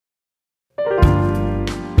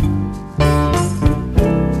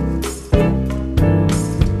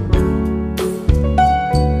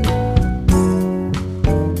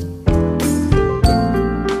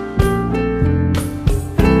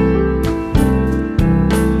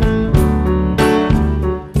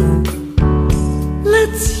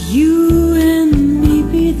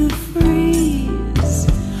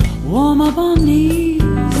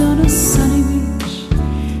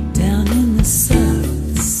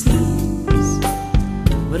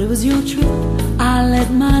was your trip, I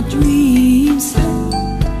let my dreams slip.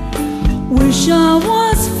 Wish I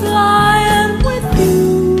was flying with you.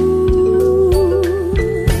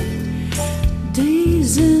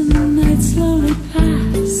 Days and nights slowly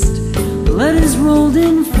passed, letters rolled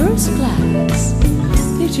in first class,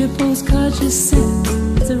 picture postcards just sent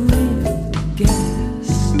to real gas.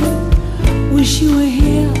 Wish you were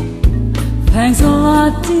here, thanks a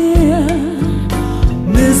lot dear.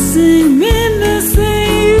 Missing me, missing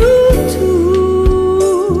you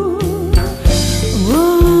too.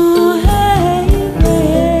 Oh hey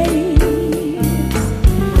babe,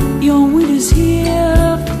 your winter's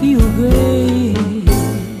here, feel great.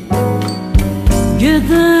 Get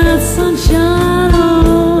that sunshine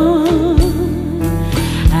on,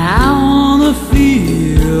 I wanna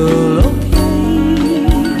feel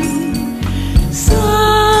okay. So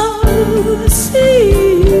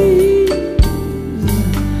see,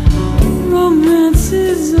 romance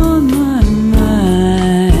is on my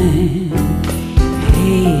mind.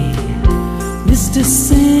 Hey, Mr.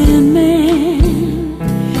 Sandman,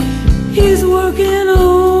 he's working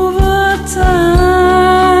overtime.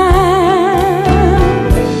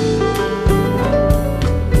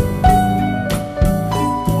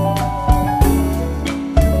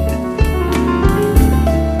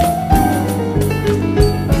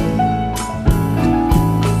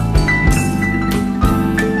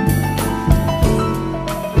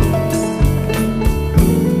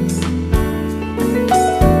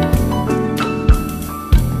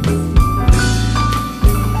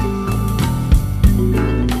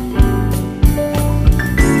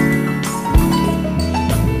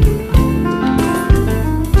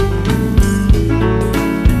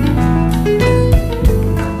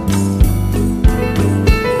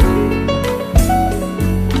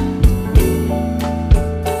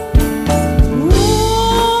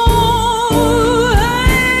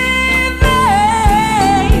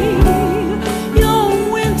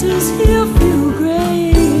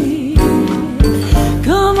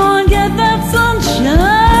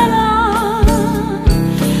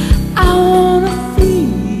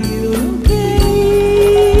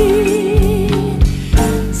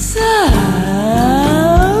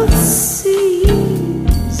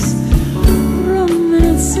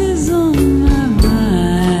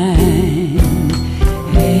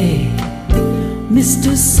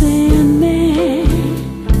 Mr. Sandman,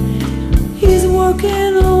 he's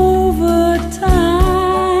working